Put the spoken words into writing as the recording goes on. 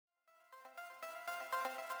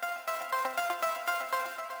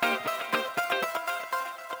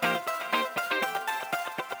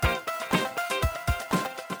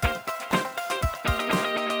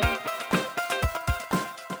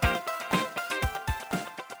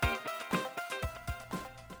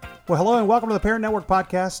Well, hello and welcome to the Parent Network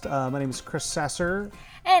Podcast. My name is Chris Sasser.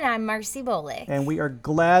 And I'm Marcy Bolick. And we are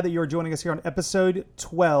glad that you're joining us here on episode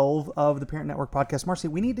 12 of the Parent Network Podcast. Marcy,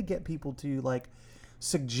 we need to get people to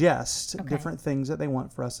suggest different things that they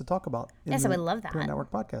want for us to talk about. Yes, I would love that. Parent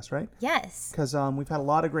Network Podcast, right? Yes. Because we've had a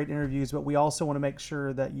lot of great interviews, but we also want to make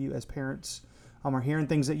sure that you as parents are hearing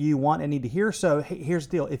things that you want and need to hear. So here's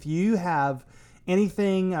the deal. If you have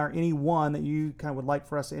anything or anyone that you kind of would like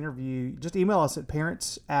for us to interview, just email us at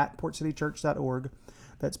parents@portcitychurch.org.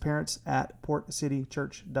 That's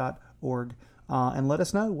parents@portcitychurch.org. And let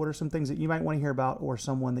us know what are some things that you might want to hear about or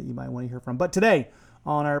someone that you might want to hear from. But today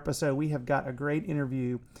on our episode, we have got a great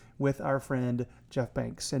interview with our friend Jeff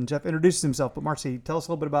Banks. And Jeff introduces himself, but Marcy, tell us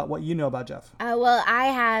a little bit about what you know about Jeff. Well, I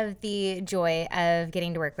have the joy of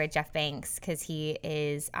getting to work with Jeff Banks because he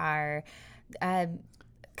is our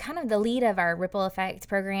kind of the lead of our Ripple Effect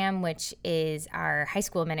program, which is our high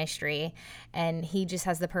school ministry. And he just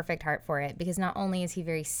has the perfect heart for it because not only is he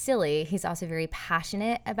very silly, he's also very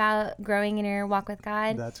passionate about growing in your walk with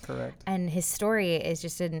God. That's correct. And his story is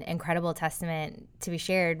just an incredible testament to be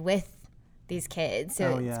shared with these kids.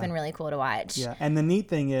 So it's been really cool to watch. Yeah. And the neat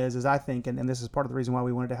thing is I think, and this is part of the reason why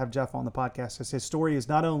we wanted to have Jeff on the podcast, is his story is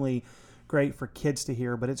not only great for kids to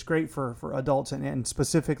hear, but it's great for adults and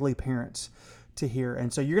specifically parents to hear.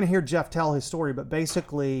 And so you're going to hear Jeff tell his story, but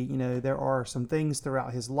basically, there are some things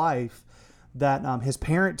throughout his life that his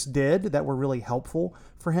parents did that were really helpful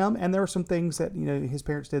for him. And there were some things that, his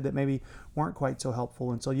parents did that maybe weren't quite so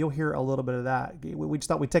helpful. And so you'll hear a little bit of that. We just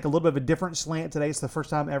thought we'd take a little bit of a different slant today. It's the first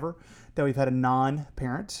time ever that we've had a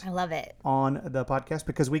non-parent I love it on the podcast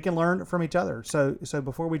because we can learn from each other. So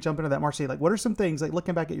before we jump into that, Marcy, what are some things,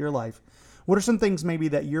 looking back at your life, what are some things maybe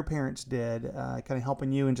that your parents did kind of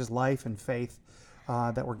helping you in just life and faith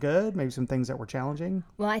that were good, maybe some things that were challenging?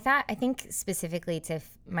 Well, I think specifically to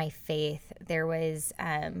my faith, there was,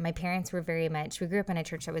 my parents were we grew up in a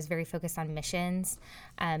church that was very focused on missions,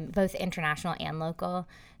 both international and local.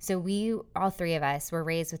 So all three of us were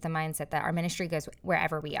raised with the mindset that our ministry goes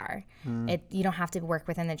wherever we are. You don't have to work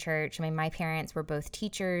within the church. I mean, my parents were both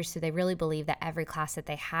teachers, so they really believed that every class that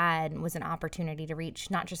they had was an opportunity to reach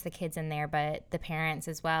not just the kids in there, but the parents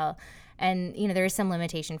as well. And, there is some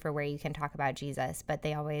limitation for where you can talk about Jesus, but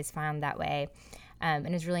they always found that way. And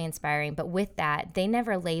it was really inspiring. But with that, they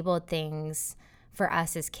never labeled things for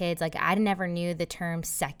us as kids. I never knew the term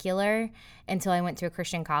secular until I went to a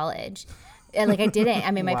Christian college. I didn't.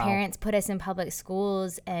 I mean, my parents put us in public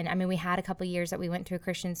schools. And, I mean, we had a couple years that we went to a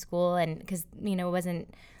Christian school. And because, it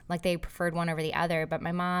wasn't like they preferred one over the other. But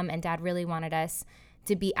my mom and dad really wanted us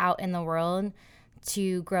to be out in the world,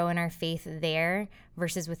 to grow in our faith there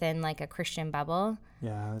versus within a Christian bubble.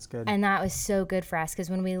 Yeah, that's good. And that was so good for us because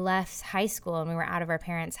when we left high school and we were out of our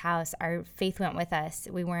parents' house, our faith went with us.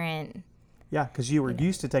 We weren't. Yeah, because you were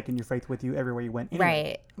used to taking your faith with you everywhere you went.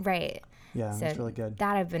 Anyway. Right. Yeah, so that's really good.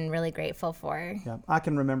 That I've been really grateful for. Yeah, I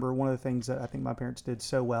can remember one of the things that I think my parents did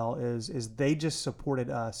so well is they just supported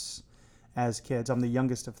us as kids. I'm the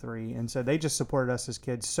youngest of three, and so they just supported us as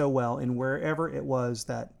kids so well in wherever it was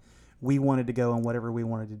that we wanted to go and whatever we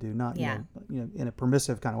wanted to do, not in a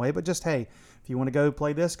permissive kind of way, but just, hey, if you want to go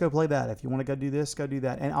play this, go play that. If you want to go do this, go do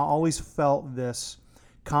that. And I always felt this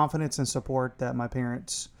confidence and support that my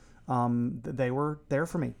parents, they were there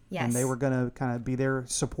for me. Yes. And they were going to kind of be there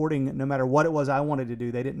supporting no matter what it was I wanted to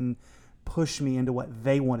do. They didn't push me into what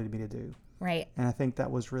they wanted me to do. Right. And I think that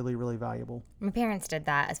was really, really valuable. My parents did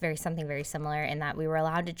that. It's something very similar in that we were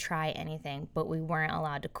allowed to try anything, but we weren't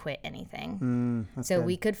allowed to quit anything. So good.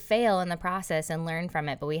 We could fail in the process and learn from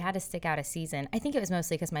it, but we had to stick out a season. I think it was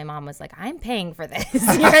mostly because my mom was like, I'm paying for this.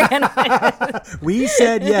 You're gonna We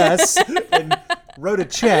said yes and wrote a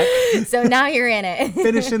check. So now you're in it.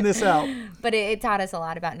 Finishing this out. But it taught us a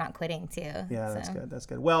lot about not quitting too. Yeah, that's good. That's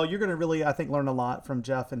good. Well, you're going to really, I think, learn a lot from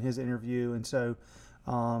Jeff and his interview. And so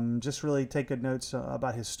just really take good notes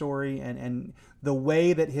about his story and the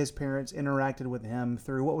way that his parents interacted with him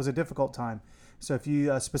through what was a difficult time. So if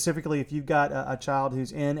you specifically, if you've got a child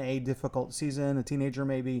who's in a difficult season, a teenager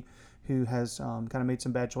maybe who has kind of made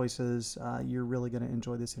some bad choices, you're really going to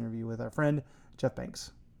enjoy this interview with our friend Jeff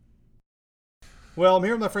Banks. Well, I'm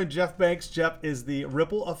here with my friend Jeff Banks. Jeff is the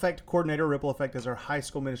Ripple Effect coordinator. Ripple Effect is our high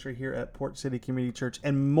school ministry here at Port City Community Church.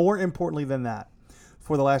 And more importantly than that,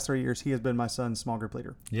 for the last 3 years, he has been my son's small group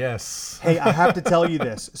leader. Yes. Hey, I have to tell you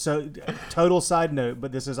this. So, total side note,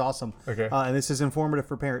 but this is awesome. Okay. And this is informative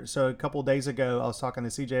for parents. So, a couple of days ago, I was talking to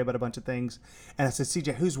CJ about a bunch of things. And I said,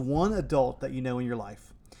 CJ, who's one adult that you know in your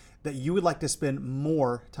life that you would like to spend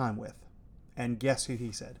more time with? And guess who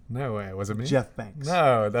he said? No way. Was it me? Jeff Banks.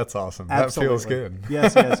 No, that's awesome. Absolutely. That feels good.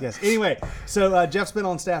 Yes. Anyway, so Jeff's been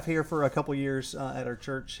on staff here for a couple years at our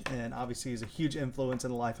church, and obviously he's a huge influence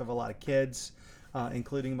in the life of a lot of kids,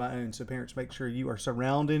 including my own. So parents, make sure you are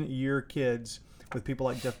surrounding your kids with people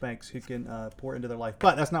like Jeff Banks who can pour into their life.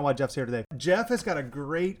 But that's not why Jeff's here today. Jeff has got a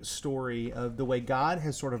great story of the way God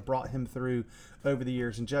has sort of brought him through over the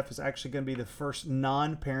years. And Jeff is actually going to be the first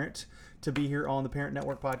non-parent to be here on the Parent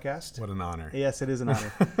Network podcast. What an honor. Yes, it is an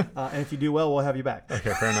honor. And if you do well, we'll have you back.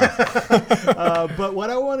 Okay, fair enough. But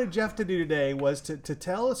what I wanted Jeff to do today was to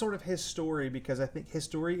tell sort of his story, because I think his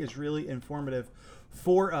story is really informative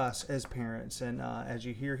for us as parents. And as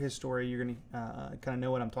you hear his story, you're going to kind of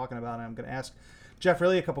know what I'm talking about. And I'm going to ask Jeff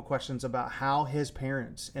really a couple questions about how his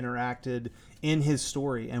parents interacted in his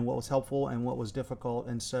story and what was helpful and what was difficult.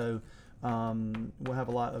 And so we'll have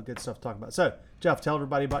a lot of good stuff to talk about. So, Jeff, tell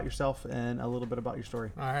everybody about yourself and a little bit about your story.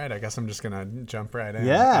 All right, I guess I'm just gonna jump right in.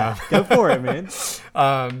 Yeah, go for it, man.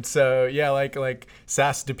 So yeah, like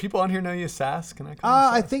Sass. Do people on here know you as Sass? Can I call you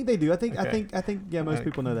Sass? I think they do. I think yeah, most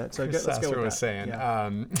people know that. So let's go with that. Was saying.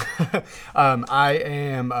 Yeah.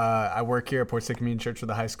 I work here at Port City Community Church with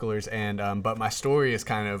the high schoolers, and but my story is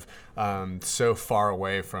kind of so far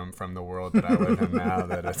away from the world that I live in now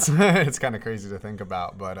that it's kind of crazy to think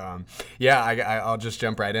about. But yeah, I'll just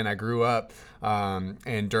jump right in. I grew up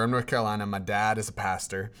in Durham, North Carolina. My dad is a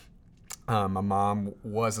pastor. My mom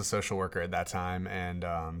was a social worker at that time, and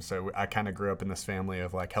so I kind of grew up in this family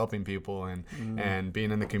of like helping people and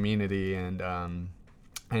being in the community and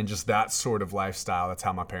just that sort of lifestyle. That's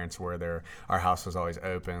how my parents were. Our house was always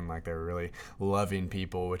open. Like, they were really loving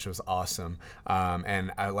people, which was awesome.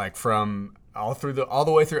 And I like from all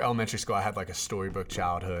the way through elementary school, I had like a storybook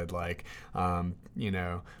childhood. Like,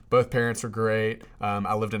 both parents were great.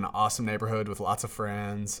 I lived in an awesome neighborhood with lots of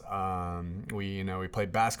friends. We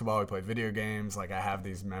played basketball, we played video games. Like, I have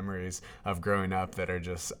these memories of growing up that are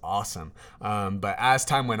just awesome. But as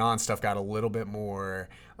time went on, stuff got a little bit more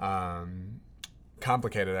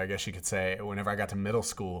complicated, I guess you could say. Whenever I got to middle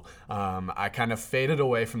school, I kind of faded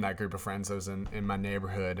away from that group of friends that was in my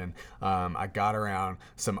neighborhood, and I got around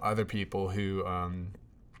some other people who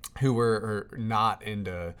were not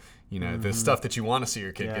into the stuff that you want to see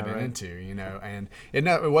your kid getting into, and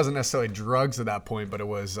it wasn't necessarily drugs at that point, but it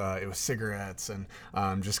was cigarettes and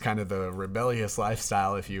just kind of the rebellious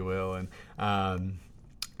lifestyle, if you will,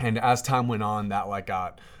 and as time went on, that like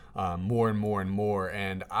got more and more and more.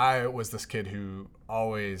 And I was this kid who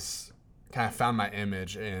always kind of found my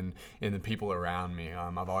image in the people around me.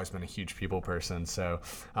 I've always been a huge people person. So,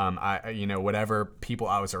 whatever people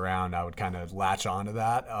I was around, I would kind of latch onto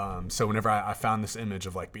that. So whenever I found this image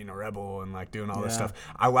of like being a rebel and like doing all this stuff,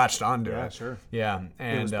 I latched onto it. Yeah, sure. Yeah.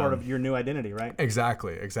 And it was part of your new identity, right?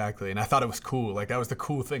 Exactly. And I thought it was cool. Like, that was the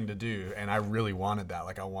cool thing to do. And I really wanted that.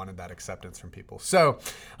 Like, I wanted that acceptance from people. So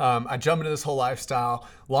I jumped into this whole lifestyle.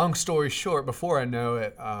 Long story short, before I know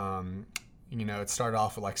it, it started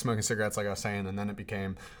off with like smoking cigarettes, like I was saying, and then it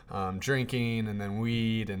became drinking, and then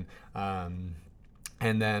weed, and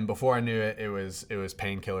then before I knew it, it was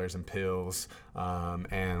painkillers and pills,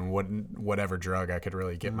 and whatever drug I could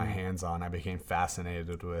really get my hands on. I became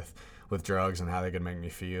fascinated with drugs and how they could make me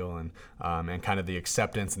feel, and kind of the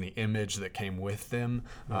acceptance and the image that came with them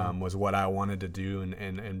was what I wanted to do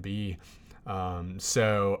and be.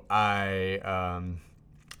 So I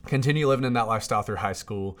continue living in that lifestyle through high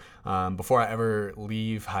school. Before I ever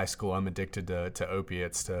leave high school, I'm addicted to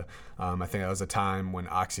opiates. I think that was a time when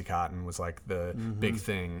OxyContin was like the big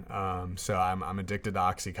thing. So I'm addicted to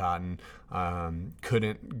OxyContin.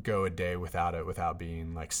 Couldn't go a day without it without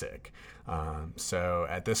being like sick. So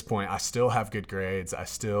at this point, I still have good grades.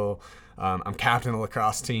 I'm captain of the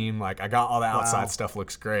lacrosse team. Like, I got all the outside stuff,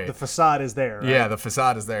 looks great. The facade is there, right? Yeah, the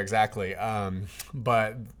facade is there, exactly.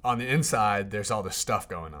 But on the inside, there's all this stuff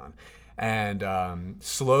going on. And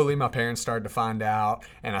slowly my parents started to find out,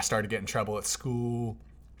 and I started getting in trouble at school.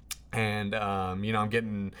 And I'm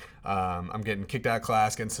getting kicked out of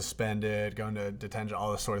class, getting suspended, going to detention,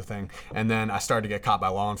 all this sort of thing. And then I started to get caught by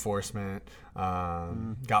law enforcement,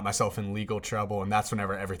 got myself in legal trouble, and that's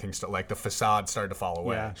whenever everything like the facade started to fall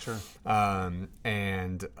away. Yeah, sure.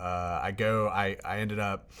 And I ended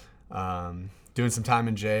up doing some time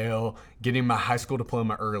in jail, getting my high school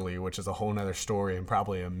diploma early, which is a whole nother story and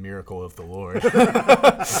probably a miracle of the Lord.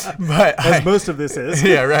 But As most of this is.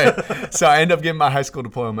 Yeah, right. So I ended up getting my high school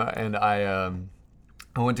diploma, and I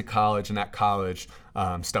went to college, and at college,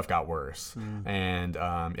 stuff got worse. And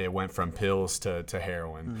it went from pills to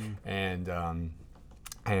heroin. And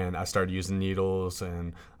and I started using needles,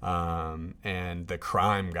 and the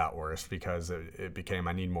crime got worse because it became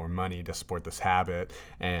I need more money to support this habit,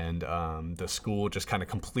 and the school just kind of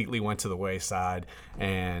completely went to the wayside,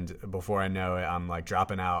 and before I know it, I'm like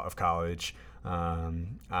dropping out of college.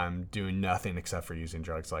 I'm doing nothing except for using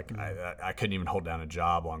drugs. Like I couldn't even hold down a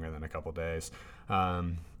job longer than a couple days,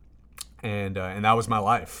 and that was my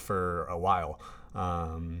life for a while,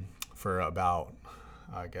 for about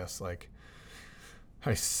I guess like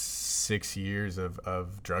 6 years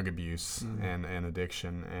of drug abuse and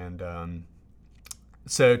addiction. And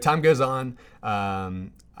so time goes on.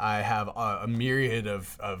 I have a myriad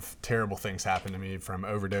of terrible things happen to me, from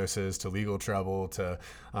overdoses to legal trouble to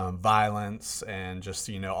violence, and just,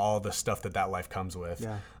 all the stuff that life comes with.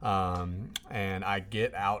 Yeah. And I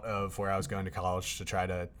get out of where I was going to college to try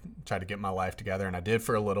to get my life together. And I did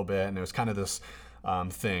for a little bit. And it was kind of this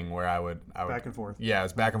thing where I would back and forth. Yeah, it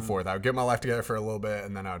was back and forth. I would get my life together for a little bit,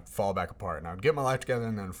 and then I would fall back apart. And I would get my life together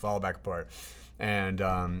and then fall back apart. And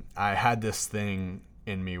I had this thing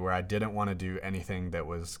in me where I didn't want to do anything that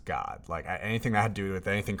was God. Like anything that had to do with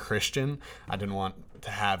anything Christian, I didn't want to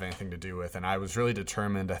have anything to do with. And I was really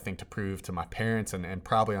determined, I think, to prove to my parents and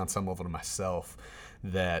probably on some level to myself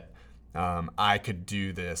that I could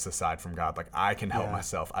do this aside from God. Like I can help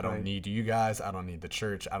myself. I don't need you guys. I don't need the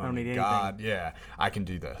church. I don't need God. Anything. Yeah, I can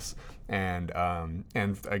do this. And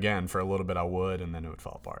again, for a little bit I would, and then it would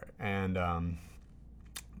fall apart. And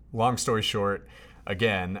long story short,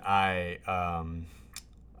 again, I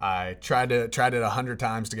tried it 100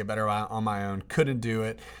 times to get better on my own. Couldn't do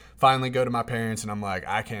it. Finally go to my parents, and I'm like,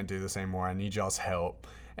 I can't do this anymore. I need y'all's help.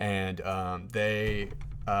 And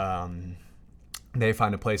they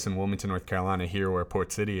find a place in Wilmington, North Carolina, here where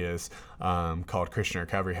Port City is, called Christian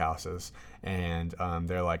Recovery Houses. And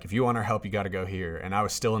they're like, if you want our help, you got to go here. And I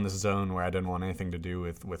was still in this zone where I didn't want anything to do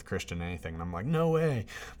with Christian anything. And I'm like, no way.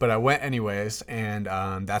 But I went anyways. And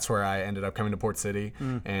that's where I ended up coming to Port City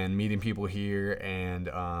and meeting people here. And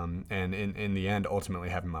in the end, ultimately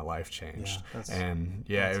having my life changed. It was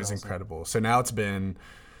awesome. Incredible. So now it's been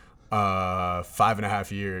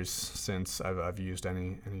 5.5 years since I've used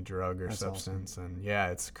any drug or substance. Awesome.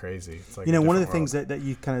 And it's crazy. It's like one of the things that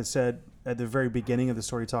you kind of said at the very beginning of the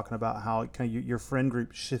story, talking about how kind of your friend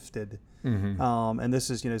group shifted. And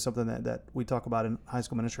this is something that we talk about in high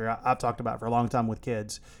school ministry. I've talked about for a long time with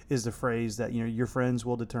kids, is the phrase that your friends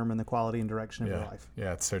will determine the quality and direction of your life.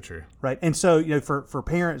 Yeah, it's so true. Right. And so for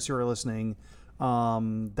parents who are listening,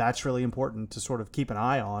 that's really important to sort of keep an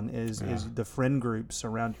eye on is the friend groups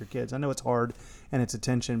around your kids. I know it's hard and it's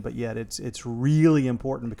attention, but yet it's really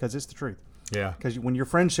important because it's the truth. Yeah. Because when your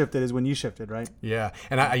friend shifted is when you shifted, right? Yeah.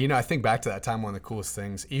 And I think back to that time, one of the coolest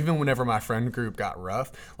things, even whenever my friend group got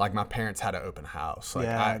rough, like my parents had an open house.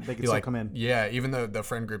 Like they could still come in. Yeah. Even though the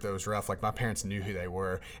friend group that was rough, like my parents knew who they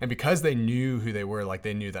were. And because they knew who they were, like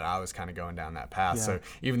they knew that I was kind of going down that path. Yeah. So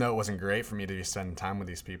even though it wasn't great for me to be spending time with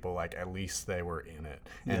these people, like at least they were in it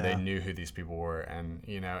and they knew who these people were. And,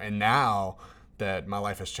 and now that my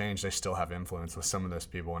life has changed, they still have influence with some of those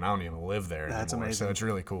people, and I don't even live there anymore. That's amazing. So it's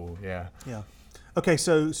really cool. Yeah. Yeah. Okay,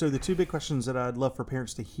 so the two big questions that I'd love for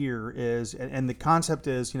parents to hear is, and the concept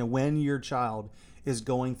is, when your child is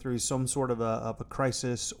going through some sort of a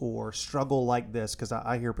crisis or struggle like this, because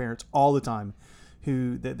I hear parents all the time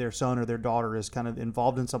who their son or their daughter is kind of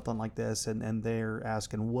involved in something like this, and they're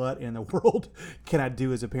asking, what in the world can I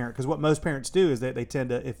do as a parent? Because what most parents do is they tend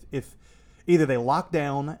to, if either they lock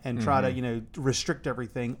down and try to restrict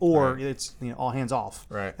everything, or it's all hands off,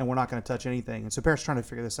 right? And we're not going to touch anything. And so parents are trying to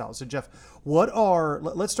figure this out. So Jeff,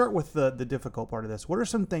 let's start with the difficult part of this. What are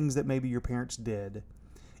some things that maybe your parents did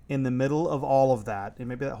in the middle of all of that, and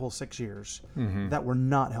maybe that whole 6 years, that were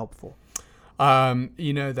not helpful?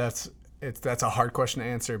 That's a hard question to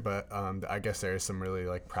answer, but I guess there are some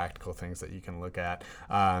really practical things that you can look at.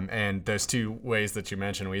 And those two ways that you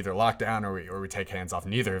mentioned, we either lock down or we take hands off.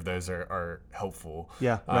 Neither of those are helpful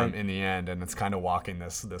in the end. And it's kind of walking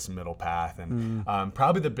this middle path. And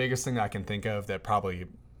probably the biggest thing I can think of that probably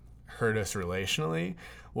hurt us relationally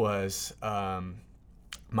was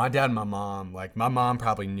my dad and my mom. Like my mom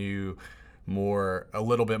probably knew a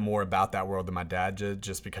little bit more about that world than my dad did,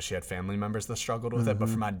 just because she had family members that struggled with it. But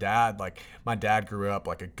for my dad grew up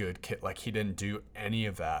like a good kid. Like he didn't do any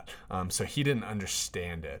of that. So he didn't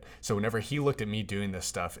understand it. So whenever he looked at me doing this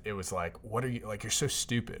stuff, it was like, what are you, like, you're so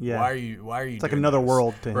stupid. Yeah. Why are you it's like another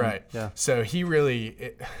world to him. Right. Yeah. So he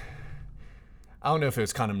really, I don't know if it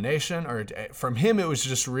was condemnation or from him, it was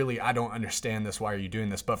just really, I don't understand this. Why are you doing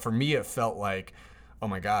this? But for me, it felt like, oh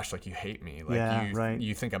my gosh, like you hate me. Like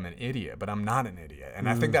you think I'm an idiot, but I'm not an idiot. And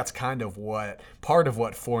I think that's kind of part of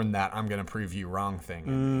what formed that I'm going to prove you wrong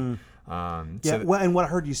thing. Yeah. Well, and what I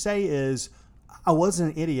heard you say is, I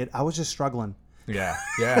wasn't an idiot. I was just struggling. Yeah.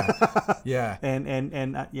 Yeah.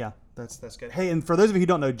 And yeah, that's good. Hey, and for those of you who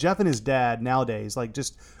don't know, Jeff and his dad nowadays, like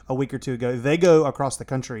just a week or two ago, they go across the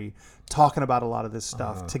country talking about a lot of this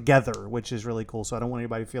stuff together, which is really cool. So I don't want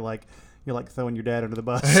anybody to feel like you're like throwing your dad under the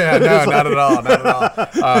bus. Yeah, no, not at all. Not at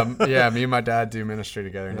all. Yeah, me and my dad do ministry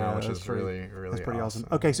together now, which is really that's pretty awesome.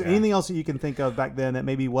 Okay, so anything else that you can think of back then that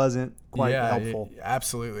maybe wasn't quite helpful? Yeah,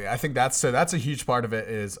 absolutely. I think that's a huge part of it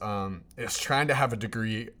is trying to have a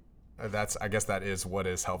degree. I guess that is what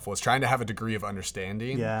is helpful. It's trying to have a degree of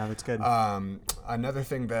understanding. Yeah, that's good. Another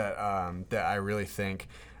thing that I really think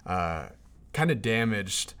kind of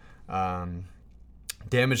damaged us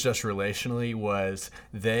relationally was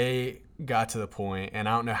they got to the point, and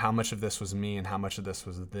I don't know how much of this was me and how much of this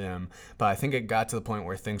was them, but I think it got to the point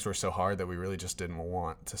where things were so hard that we really just didn't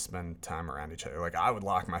want to spend time around each other. Like I would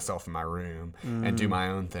lock myself in my room and do my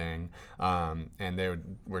own thing, and they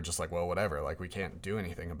were just like, well, whatever, like we can't do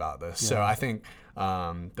anything about this. Yeah. So I think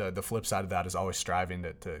the flip side of that is always striving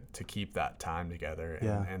to keep that time together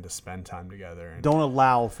and to spend time together. And don't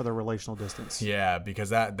allow for the relational distance. Yeah,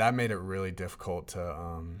 because that made it really difficult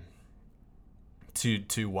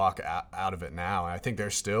to walk out of it now. And I think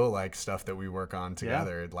there's still like stuff that we work on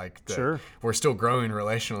together. Yeah, like we're still growing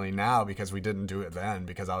relationally now because we didn't do it then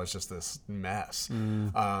because I was just this mess.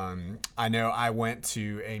 I know I went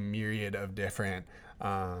to a myriad of different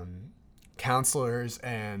counselors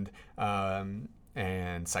and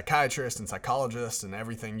psychiatrists and psychologists and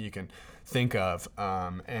everything you can think of.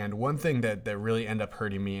 And one thing that really ended up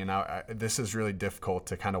hurting me, and this is really difficult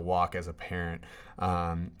to kind of walk as a parent,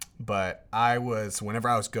 but whenever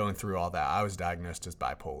I was going through all that, I was diagnosed as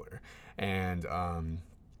bipolar. And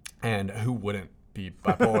who wouldn't be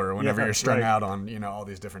bipolar whenever you're strung out on, all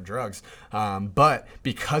these different drugs. But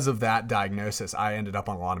because of that diagnosis, I ended up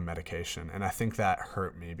on a lot of medication. And I think that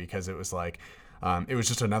hurt me because it was like, it was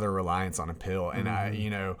just another reliance on a pill. And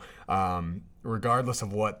regardless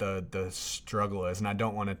of what the struggle is, and I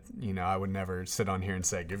don't want to, I would never sit on here and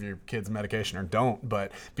say, give your kids medication or don't,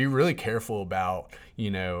 but be really careful about,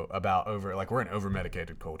 we're an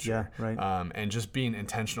over-medicated culture. Yeah, right. And just being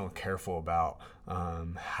intentional and careful about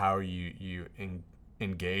how you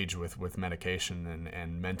engage with medication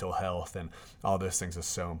and mental health and all those things is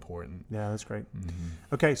so important. Yeah, that's great.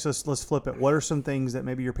 Okay, so let's flip it. What are some things that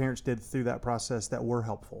maybe your parents did through that process that were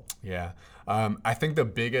helpful? Yeah, I think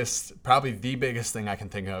probably the biggest thing I can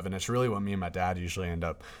think of, and it's really what me and my dad usually end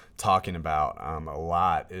up talking about a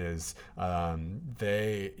lot, is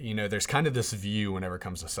there's kind of this view whenever it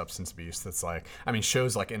comes to substance abuse that's like,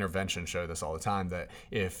 shows like Intervention show this all the time, that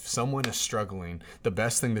if someone is struggling, the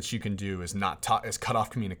best thing that you can do is cut off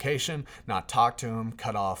communication, not talk to them,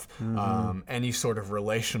 cut off any sort of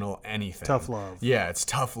relational anything. Tough love. Yeah, it's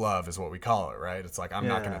tough love is what we call it, right? It's like, I'm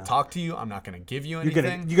not going to talk to you. I'm not going to give you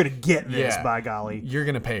anything. You're going to get this, by golly. You're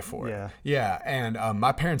going to pay for it. Yeah. And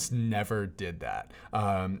my parents never did that.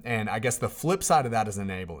 And I guess the flip side of that is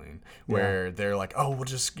enabling, where they're like, oh, we'll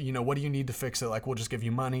just, what do you need to fix it? Like, we'll just give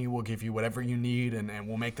you money. We'll give you whatever you need and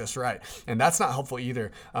we'll make this right. And that's not helpful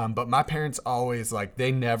either. But my parents always, like,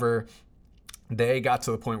 they got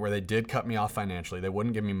to the point where they did cut me off financially. They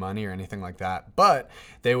wouldn't give me money or anything like that, but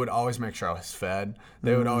they would always make sure I was fed.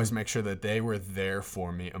 They would always make sure that they were there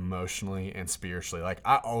for me emotionally and spiritually. Like,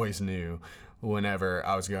 I always knew whenever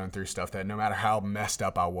I was going through stuff that no matter how messed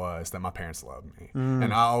up I was, that my parents loved me.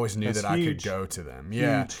 And I always knew that I could go to them.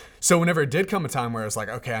 Yeah. Huge. So whenever it did come a time where it was like,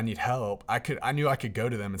 okay, I need help, I knew I could go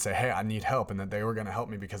to them and say, hey, I need help, and that they were going to help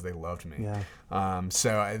me because they loved me. Yeah.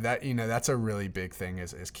 So that, that's a really big thing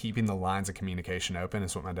is keeping the lines of communication open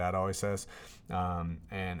is what my dad always says.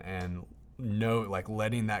 And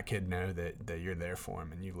letting that kid know that you're there for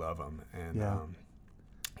him and you love him. And,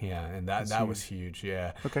 and that was huge.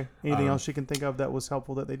 Yeah. Okay. Anything else you can think of that was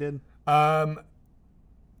helpful that they did?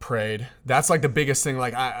 Prayed. That's like the biggest thing.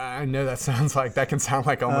 Like I know that can sound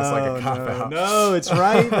like almost like a cop out. No, it's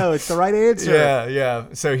right. No, it's the right answer. Yeah.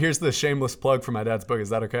 So here's the shameless plug for my dad's book. Is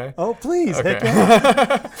that okay? Oh, please.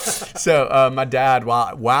 Okay. So my dad,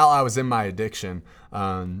 while I was in my addiction,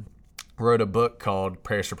 wrote a book called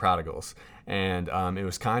Prayers for Prodigals. And it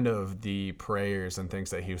was kind of the prayers and things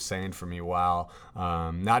that he was saying for me while,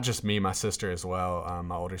 not just me, my sister as well,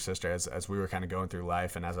 my older sister, as we were kind of going through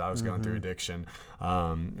life and as I was going through addiction,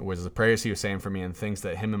 was the prayers he was saying for me and things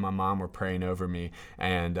that him and my mom were praying over me.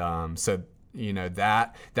 And so,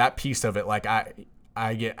 that piece of it, like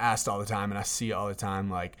I get asked all the time and I see it all the time,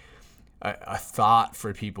 like, a thought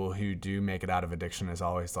for people who do make it out of addiction is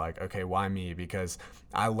always like, okay, why me? Because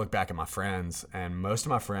I look back at my friends, and most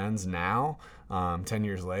of my friends now, 10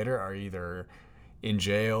 years later, are either in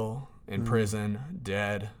jail, in prison,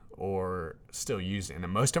 dead, or still using.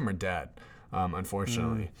 And most of them are dead,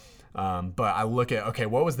 unfortunately. But I look at, okay,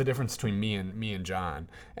 what was the difference between me and John?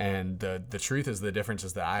 And the truth is, the difference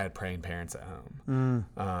is that I had praying parents at home.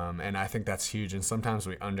 And I think that's huge. And sometimes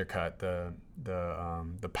we undercut the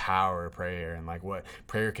power of prayer and like what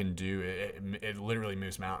prayer can do. It literally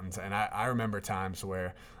moves mountains. And I remember times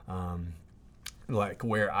where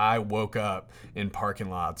where I woke up in parking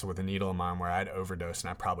lots with a needle in mine where I'd overdosed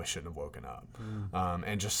and I probably shouldn't have woken up.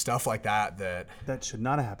 And just stuff like that should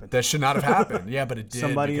not have happened. That should not have happened. Yeah, but it did.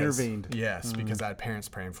 Somebody intervened. Yes, because I had parents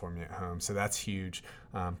praying for me at home. So that's huge.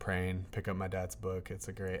 Praying, pick up my dad's book. It's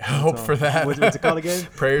a great help for that. What's it called again?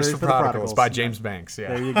 Prayers for Prodigals by James Banks.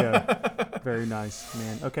 Yeah. There you go. Very nice,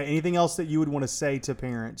 man. Okay. Anything else that you would want to say to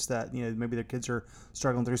parents that, maybe their kids are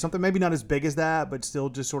struggling through something, maybe not as big as that, but still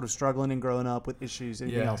just sort of struggling and growing up with issues?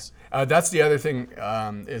 Anything else? That's the other thing,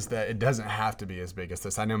 is that it doesn't have to be as big as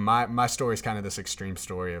this. I know my story is kind of this extreme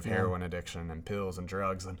story of heroin addiction and pills and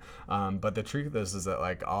drugs, and but the truth is that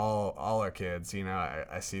like all our kids,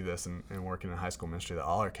 I see this in working in high school ministry, that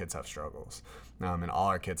all our kids have struggles, and all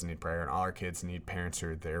our kids need prayer, and all our kids need parents who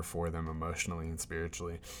are there for them emotionally and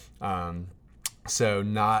spiritually. So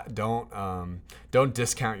don't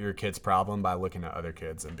discount your kid's problem by looking at other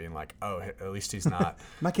kids and being like, oh, at least he's not.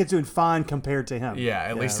 My kid's doing fine compared to him. Yeah,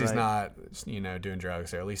 at least he's not, doing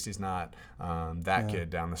drugs, or at least he's not that kid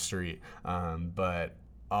down the street. But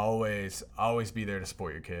always be there to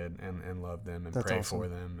support your kid and love them and pray for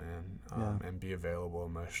them and be available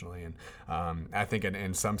emotionally. And I think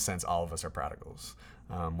in some sense, all of us are prodigals,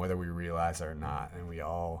 whether we realize it or not. And we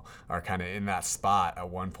all are kind of in that spot at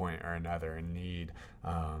one point or another and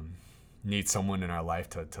need someone in our life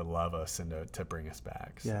to love us and to bring us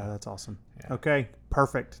back. So, yeah, that's awesome. Yeah. Okay,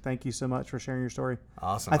 perfect. Thank you so much for sharing your story.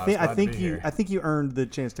 Awesome. I think you earned the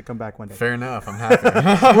chance to come back one day. Fair enough. I'm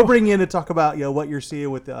happy. We'll bring you in to talk about what you're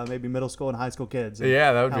seeing with maybe middle school and high school kids.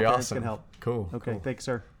 Yeah, that would be parents awesome. Can help. Cool. Okay, cool. Thanks,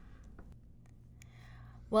 sir.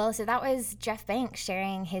 Well, so that was Jeff Banks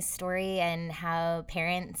sharing his story and how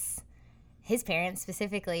his parents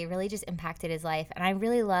specifically, really just impacted his life. And I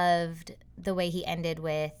really loved the way he ended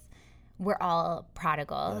with, we're all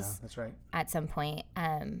prodigals. Yeah, that's right. At some point.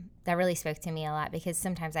 That really spoke to me a lot, because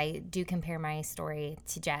sometimes I do compare my story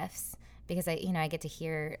to Jeff's, because I get to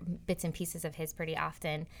hear bits and pieces of his pretty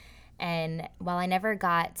often. And while I never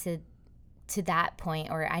got to that point,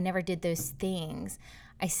 or I never did those things,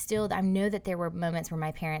 I know that there were moments where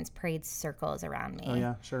my parents prayed circles around me. Oh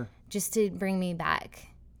yeah, sure. Just to bring me back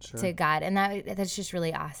to God. And that's just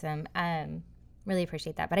really awesome. Really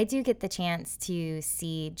appreciate that. But I do get the chance to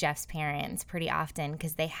see Jeff's parents pretty often,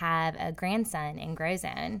 because they have a grandson in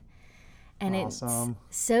Grozone. And awesome.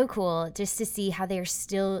 It's so cool just to see how they're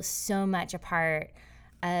still so much a part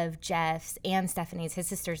of Jeff's and Stephanie's, his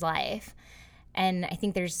sister's, life. And I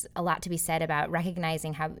think there's a lot to be said about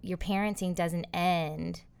recognizing how your parenting doesn't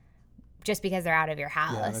end just because they're out of your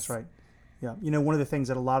house. Yeah, that's right. Yeah. One of the things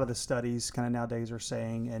that a lot of the studies kind of nowadays are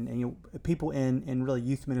saying, and people in really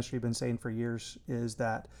youth ministry have been saying for years, is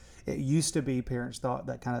that it used to be parents thought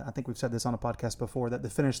that I think we've said this on a podcast before, that the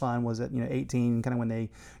finish line was at 18, kind of when they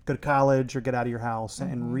go to college or get out of your house.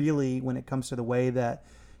 Mm-hmm. And really, when it comes to the way that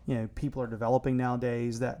people are developing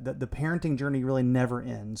nowadays, that the parenting journey really never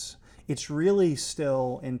ends. It's really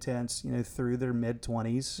still intense, through their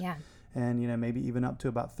mid-20s. Yeah. And, maybe even up to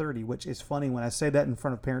about 30, which is funny. When I say that in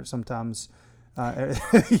front of parents sometimes,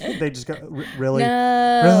 they just go, really?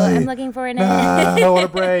 No, really? I'm looking for an end. I want a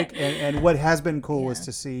break. And what has been cool is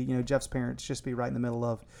to see, Jeff's parents just be right in the middle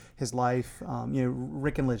of his life.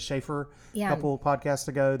 Rick and Liz Schaefer, a couple of podcasts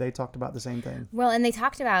ago, they talked about the same thing. Well, and they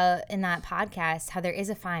talked about in that podcast how there is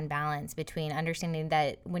a fine balance between understanding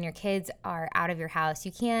that when your kids are out of your house,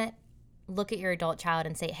 you can't look at your adult child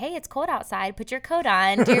and say, hey, it's cold outside, put your coat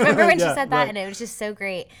on. Do you remember when she said that? Right. And it was just so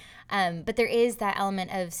great. But there is that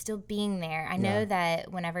element of still being there. I know that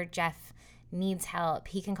whenever Jeff needs help,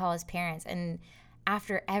 he can call his parents, and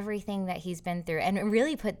after everything that he's been through and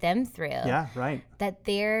really put them through, that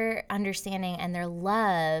their understanding and their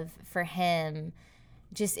love for him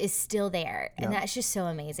just is still there. And that's just so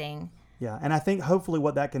amazing. Yeah. And I think hopefully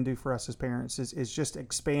what that can do for us as parents is just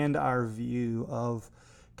expand our view of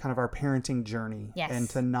kind of our parenting journey, and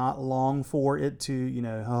to not long for it to,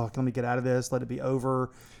 let me get out of this, let it be over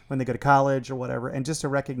when they go to college or whatever. And just to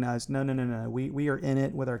recognize, no, we are in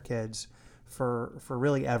it with our kids for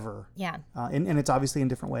really ever. Yeah. And it's obviously in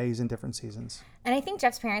different ways in different seasons. And I think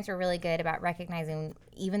Jeff's parents were really good about recognizing,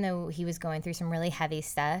 even though he was going through some really heavy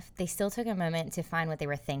stuff, they still took a moment to find what they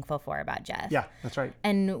were thankful for about Jeff. Yeah, that's right.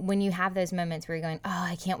 And when you have those moments where you're going, oh,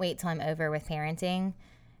 I can't wait till I'm over with parenting,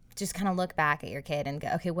 just kind of look back at your kid and go,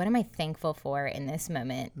 okay, what am I thankful for in this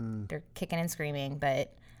moment? They're kicking and screaming,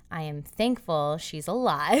 but I am thankful she's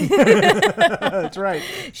alive. That's right.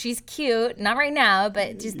 She's cute. Not right now,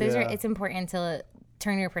 but just it's important to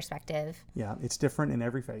turn your perspective. Yeah, it's different in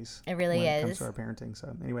every phase. It really when is. It comes to our parenting.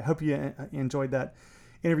 So anyway, hope you enjoyed that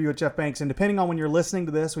interview with Jeff Banks. And depending on when you're listening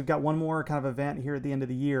to this, we've got one more kind of event here at the end of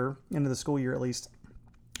the year, end of the school year at least,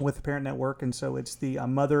 with the Parent Network. And so it's the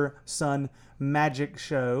Mother-Son Magic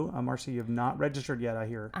Show. Marcy, you have not registered yet, I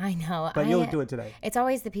hear. I know. But you'll do it today. It's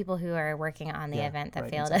always the people who are working on the event that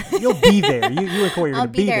failed us. You'll be there. You and Corey are I'll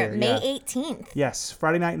going to be there. May 18th. Yes,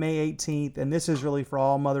 Friday night, May 18th. And this is really for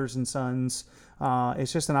all mothers and sons.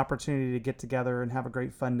 It's just an opportunity to get together and have a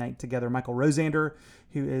great fun night together. Michael Rosander,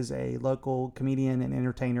 who is a local comedian and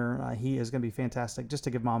entertainer, he is going to be fantastic just to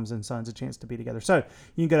give moms and sons a chance to be together. So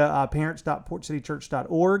you can go to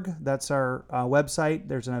parents.portcitychurch.org. That's our website.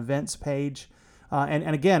 There's an events page.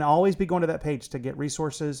 And again, always be going to that page to get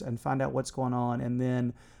resources and find out what's going on. And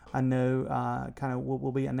then I know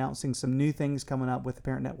we'll be announcing some new things coming up with the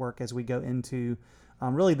Parent Network as we go into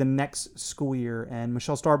really the next school year. And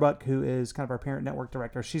Michelle Starbuck, who is kind of our Parent Network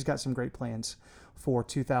director, she's got some great plans for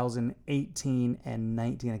 2018 and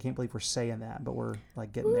 19. I can't believe we're saying that, but we're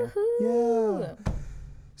like getting there. Yeah.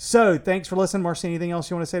 So thanks for listening. Marcy, anything else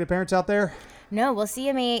you want to say to parents out there? No, we'll see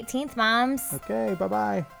you May 18th, moms. Okay,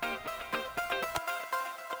 bye-bye.